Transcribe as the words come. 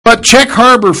what? Check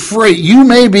Harbor Freight. You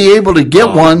may be able to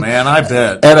get one. Man, I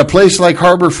bet. At a place like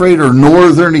Harbor Freight or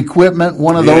Northern Equipment,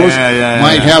 one of those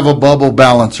might have a bubble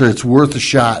balancer. It's worth a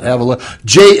shot. Have a look.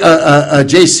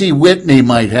 J.C. Whitney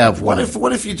might have one.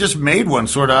 What if you just made one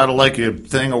sort of out of like a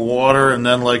thing of water, and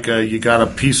then like you got a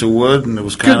piece of wood, and it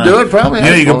was kind of. Could do it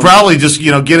probably. You could probably just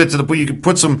get it to the point. You could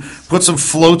put some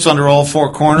floats under all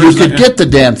four corners. You could get the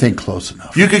damn thing close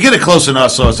enough. You could get it close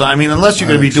enough. So unless you're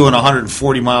going to be doing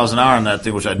 140 miles an hour on that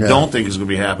thing, which I don't think is going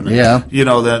to be happening. Yeah.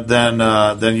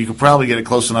 Then you could probably get it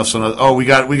close enough. So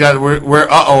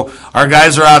our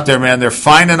guys are out there, man. They're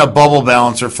finding a bubble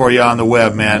balancer for you on the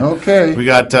web, man. Okay. We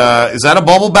got. Is that a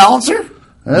bubble balancer?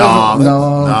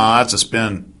 No, that's a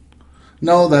spin.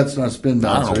 No, that's not a spin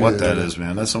balancer. I don't know what that is,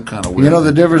 man. That's some kind of weird. You know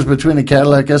the difference between a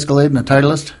Cadillac Escalade and a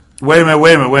Titleist? Wait a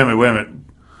minute.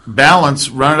 Balance,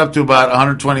 run it up to about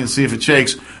 120 and see if it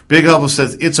shakes. Big Hubble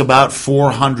says it's about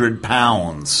 400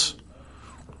 pounds.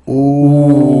 Okay.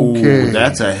 Ooh,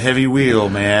 that's a heavy wheel,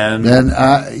 man. Then,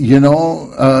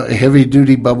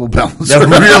 heavy-duty bubble balancer.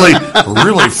 Really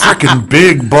freaking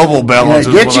big bubble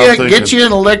balancer. Get you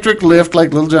an electric lift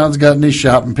like Little John's got in his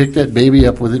shop and pick that baby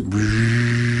up with it.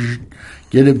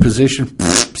 Get it in position,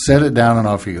 set it down, and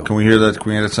off you go. Can we hear that? Can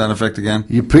we hear that sound effect again?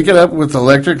 You pick it up with the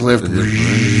electric lift, get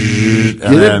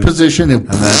it in position,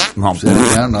 and set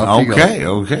it down, and off you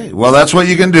go. Okay. Well, that's what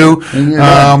you can do.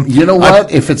 You know what?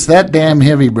 If it's that damn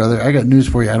heavy, brother, I got news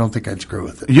for you. I don't think I'd screw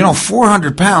with it.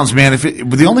 400 pounds, man.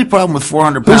 The only problem with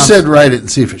 400 pounds. Who said write it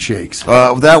and see if it shakes?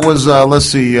 That was, let's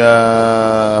see,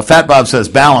 Fat Bob says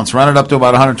balance. Run it up to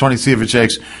about 120, see if it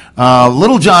shakes.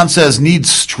 Little John says needs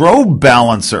strobe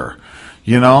balancer.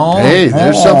 Hey,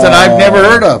 there's something I've never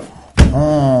heard of.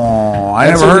 I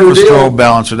never heard of a strobe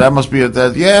balancer. That must be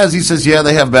as he says,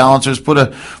 they have balancers.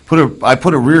 I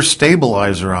put a rear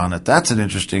stabilizer on it. That's an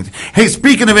interesting thing. Hey,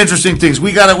 speaking of interesting things,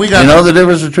 we got. You know the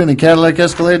difference between a Cadillac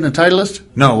Escalade and a Titleist?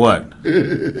 No, what?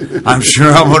 I'm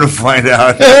sure I'm going to find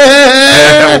out.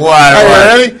 Why? Are you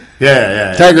ready?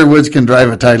 Yeah. Tiger Woods can drive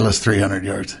a Titleist 300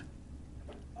 yards.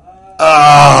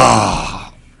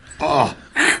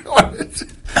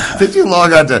 Did you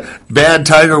log on to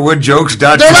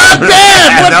badtigerwoodjokes.com? They're not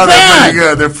bad.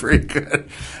 No, they're pretty good.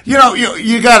 You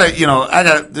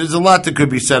gotta. There's a lot that could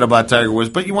be said about Tiger Woods,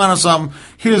 but you want something?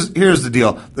 Here's the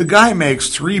deal. The guy makes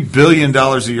 $3 billion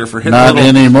a year for hitting. Not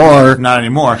anymore.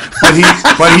 But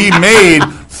he made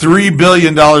 $3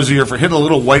 billion a year for hitting a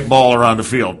little white ball around the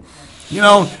field. He made a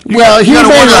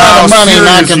lot of money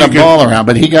knocking the ball around,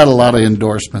 but he got a lot of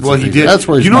endorsements. Well, he did. That's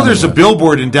where there's a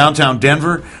billboard in downtown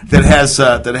Denver that has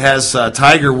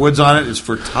Tiger Woods on it. It's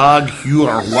for Tag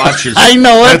Heuer watches. I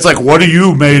know it. And it's like, what are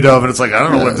you made of? And it's like, I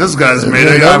don't know what this guy's made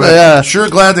of. Yeah. Sure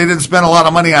glad they didn't spend a lot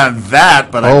of money on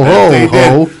that, but I bet they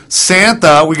did.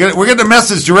 Santa, we're getting a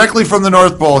message directly from the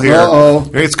North Pole here.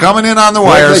 It's coming in on the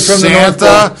wire.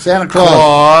 Santa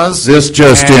Claus. This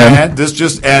just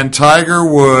and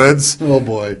Tiger Woods. Oh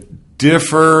boy.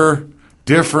 The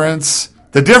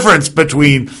difference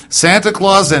between Santa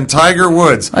Claus and Tiger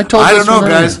Woods. I don't know,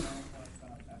 guys.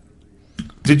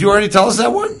 Did you already tell us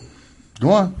that one? Go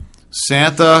on.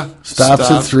 Santa stops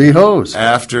at 3 hoes.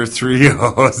 After 3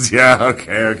 hoes. Yeah,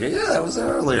 okay. Yeah, that was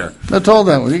earlier. I told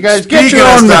that one. You guys get your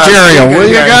own material, will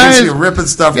you guys? You're ripping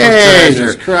stuff from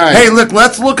Jesus Christ. Hey, look,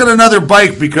 let's look at another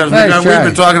bike because we've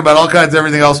been talking about all kinds of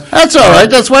everything else. That's all right.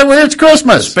 That's why it's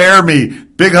Christmas. Spare me.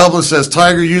 Big Hubble says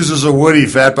Tiger uses a Woody.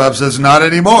 Fat Bob says not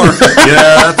anymore.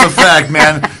 Yeah, that's a fact,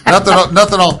 man.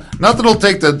 Nothing will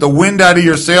take the wind out of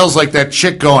your sails like that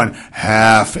chick going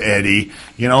half Eddie.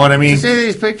 You know what I mean? You see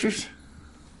these pictures?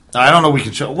 I don't know. We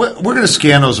can show. We're going to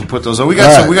scan those and put those on. We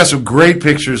got some great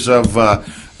pictures of.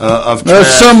 There's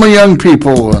some young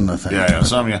people in the thing. Yeah,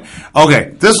 some young.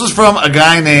 Okay, this is from a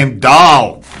guy named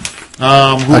Dahl.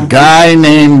 A guy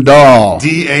named Dahl.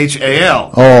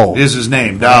 DHAL. Oh, is his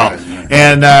name, Dahl.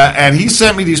 And he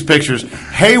sent me these pictures.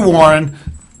 Hey Warren.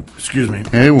 Excuse me.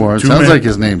 Hey Warren. Sounds like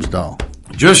his name's Dahl.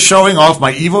 Just showing off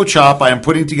my Evo Chop I am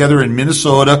putting together in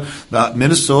Minnesota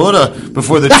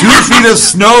before the 2 feet of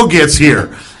snow gets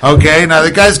here. Okay, now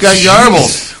the guy's got yarbled.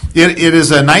 It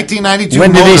is a 1992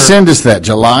 When did motor. he send us that?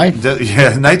 July?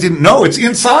 No, it's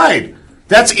inside.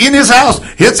 That's in his house.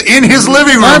 It's in his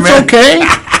living room, That's okay.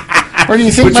 Where do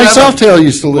you think my Softail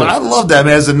used to live? Well, I love that,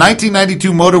 man. It's a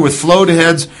 1992 motor with float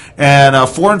heads and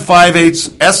 4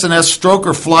 5/8 S&S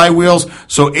stroker flywheels,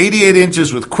 so 88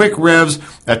 inches with quick revs,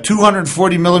 a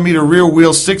 240 millimeter rear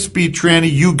wheel, 6-speed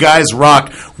tranny. You guys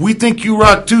rock. We think you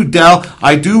rock too, Dal.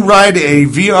 I do ride a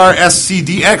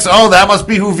VRSCDX. Oh, that must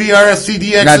be who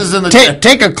VRSCDX Now, is in the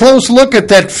take a close look at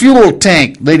that fuel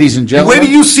tank, ladies and gentlemen. Wait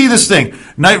till you see this thing.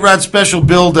 Night Rod special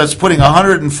build that's putting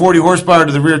 140 horsepower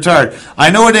to the rear tire.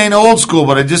 I know it ain't old school,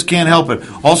 but I just can't help it.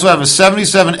 Also have a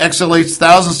 77 XLH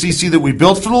 1000cc that we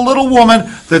built for the little woman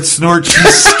that snorts.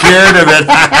 She's scared of it.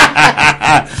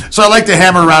 So I like to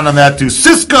hammer around on that too.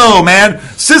 Cisco, man.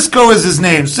 Cisco is his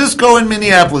name. Cisco in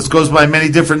Minneapolis goes by many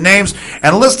different names.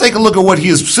 And let's take a look at what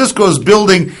Cisco is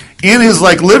building in his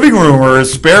living room or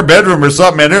his spare bedroom or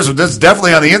something. Man, that's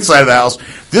definitely on the inside of the house.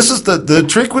 This is the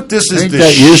trick with this is the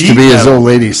that used to be his old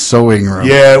lady's sewing room.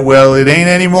 Yeah, well, it ain't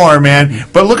anymore, man.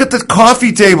 But look at the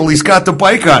coffee table he's got the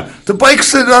bike on. The bike's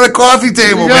sitting on a coffee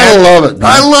table, man. I love it,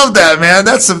 man. I love that, man.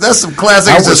 That's some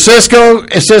classic.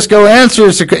 Cisco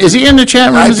answers. Is he in the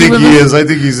chat room? I think he is. I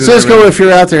think he's in Cisco, if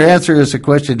you're out there, answer us a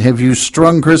question. Have you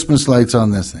strung Christmas lights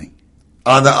on this thing?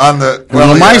 On the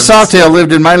Well, my Softail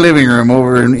lived in my living room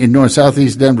over in north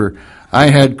southeast Denver. I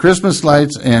had Christmas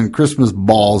lights and Christmas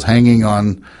balls hanging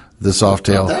on the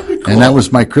Softail, that'd be cool. And that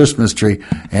was my Christmas tree.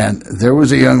 And there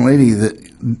was a young lady that,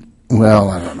 well,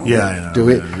 I don't know. Yeah, I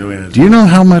know. Do you know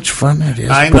how much fun it is?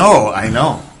 I know.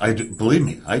 I do. Believe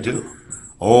me, I do.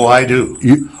 Oh, I do.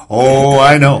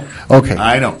 I know. Okay.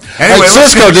 I know. Anyway,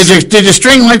 Cisco, did you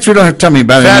string lights? You don't have to tell me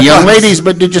about any young ladies,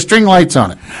 but did you string lights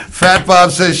on it? Fat Bob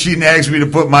says she nags me to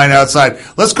put mine outside.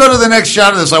 Let's go to the next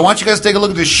shot of this. I want you guys to take a look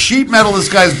at the sheet metal this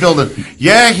guy's building.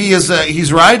 Yeah,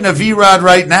 he's riding a V-Rod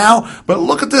right now, but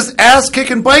look at this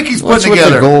ass-kicking bike he's putting together.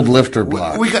 What's with the gold lifter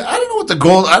block? I don't know what the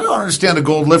gold. I don't understand the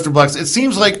gold lifter blocks. It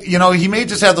seems like he may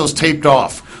just have those taped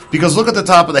off. Because look at the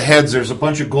top of the heads. There's a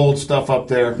bunch of gold stuff up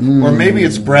there. Or maybe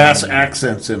it's brass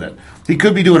accents in it. He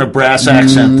could be doing a brass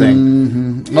accent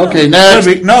thing. Okay,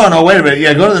 next. No, wait a minute.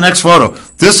 Yeah, go to the next photo.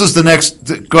 This is the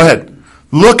next. Go ahead.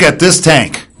 Look at this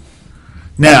tank.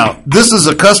 Now, this is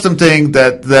a custom thing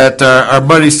that our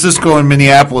buddy Cisco in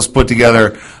Minneapolis put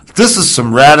together. This is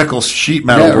some radical sheet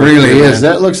metal. That really is.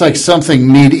 That looks like something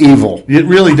medieval. It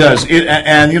really does.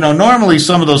 Normally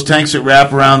some of those tanks that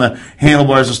wrap around the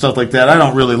handlebars and stuff like that, I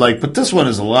don't really like. But this one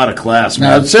is a lot of class,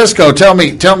 man. Now, Cisco, tell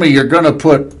me, you're going to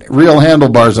put real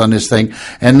handlebars on this thing,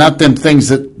 and not them things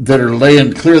that are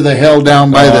laying clear the hell down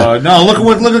by the. No, look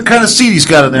what kind of seat he's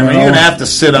got in there, man. You're going to have to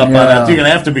sit up on it. You're going to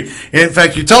have to be. In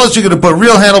fact, you tell us you're going to put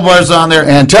real handlebars on there,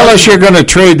 and tell us you're going to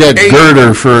trade that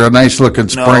girder for a nice looking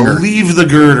Springer. No, leave the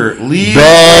girder.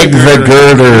 Bag the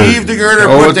girder. Leave the girder.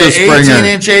 Put the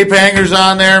 18-inch ape hangers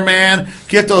on there, man.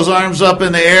 Get those arms up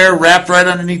in the air, wrapped right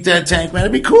underneath that tank, man.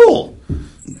 It'd be cool.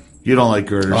 You don't like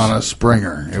girders. On a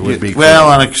Springer, it would be cool. Well,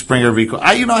 on a Springer, it'd be cool.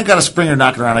 I got a Springer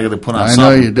knocking around. I got to put on something.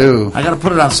 I know you do. I got to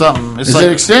put it on something. Is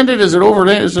it extended? Is it over?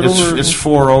 It's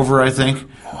 4 over, I think.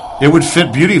 It would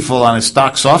fit beautiful on a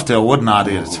stock Softail, would not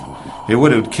it? It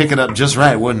would kick it up just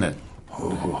right, wouldn't it?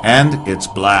 And it's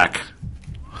black.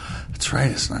 That's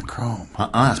right, it's not chrome.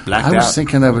 It's blacked out. I was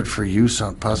thinking of it for use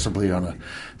possibly on a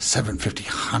 750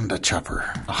 Honda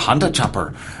chopper. A Honda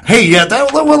chopper. Hey, yeah,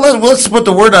 let's put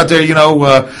the word out there.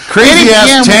 Crazy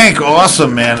ass tank,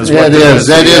 awesome, man. It is.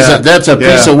 That's a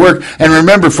piece of work. And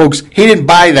remember, folks, he didn't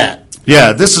buy that.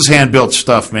 Yeah, this is hand built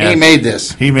stuff, man. He made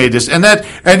this, and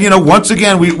once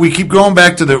again, we keep going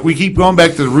back to the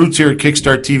roots here at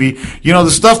Kickstart TV. The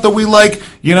stuff that we like.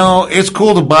 It's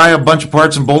cool to buy a bunch of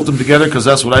parts and bolt them together because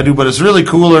that's what I do. But it's really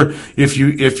cooler if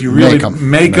you really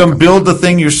make them, build the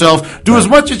thing yourself, do as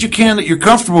much as you can that you're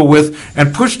comfortable with,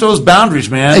 and push those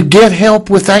boundaries, man. And get help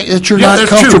with that you're not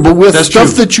comfortable with. That's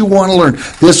stuff that you want to learn.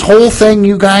 This whole thing,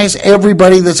 you guys,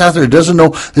 everybody that's out there doesn't know.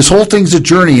 This whole thing's a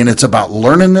journey, and it's about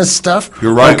learning this stuff.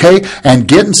 You're right. Okay? And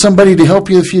getting somebody to help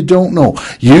you if you don't know.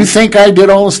 You think I did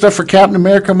all the stuff for Captain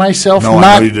America myself? No, not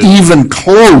I know you didn't. even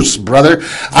close, brother.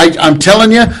 I'm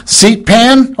telling you, seat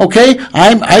pan, okay?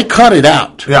 I cut it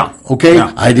out. Yeah. Okay?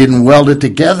 Yeah. I didn't weld it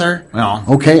together. No.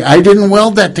 Okay? I didn't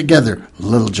weld that together.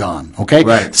 Little John. Okay?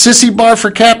 Right. Sissy bar for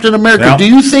Captain America. Yeah. Do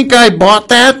you think I bought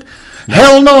that? No.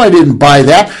 Hell no, I didn't buy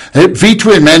that.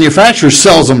 V-Twin manufacturer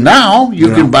sells them now.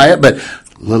 You can buy it, but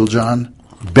Little John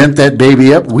bent that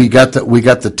baby up. We got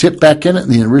the tip back in it,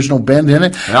 and the original bend in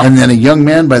it, and then a young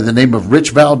man by the name of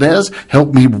Rich Valdez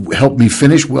helped me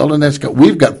finish welding that.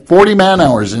 We've got 40 man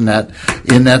hours in that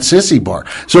sissy bar.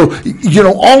 So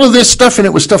all of this stuff, and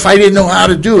it was stuff I didn't know how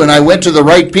to do. And I went to the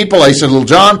right people. I said, "Little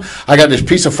John, I got this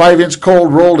piece of 5-inch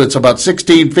cold rolled. It's about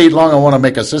 16 feet long. I want to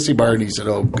make a sissy bar." And he said,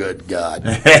 "Oh, good God!"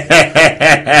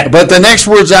 But the next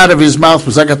words out of his mouth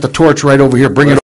was, "I got the torch right over here. Bring it."